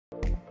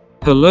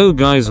Hello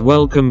guys,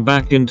 welcome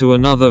back into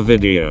another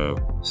video.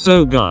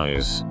 So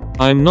guys,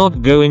 I'm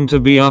not going to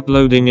be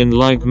uploading in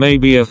like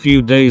maybe a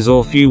few days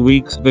or few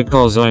weeks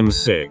because I'm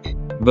sick.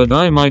 But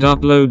I might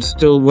upload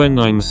still when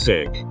I'm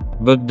sick.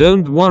 But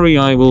don't worry,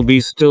 I will be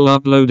still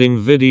uploading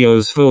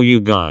videos for you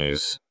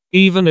guys.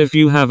 Even if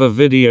you have a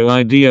video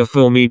idea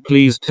for me,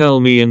 please tell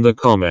me in the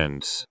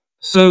comments.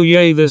 So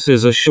yay, this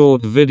is a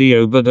short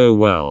video, but oh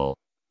well.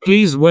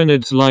 Please, when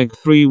it's like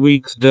 3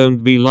 weeks,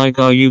 don't be like,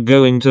 are you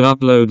going to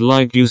upload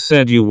like you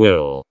said you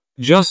will?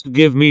 Just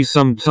give me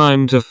some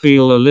time to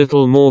feel a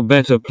little more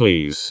better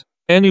please.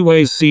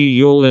 Anyway, see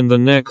y'all in the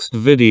next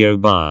video,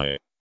 bye.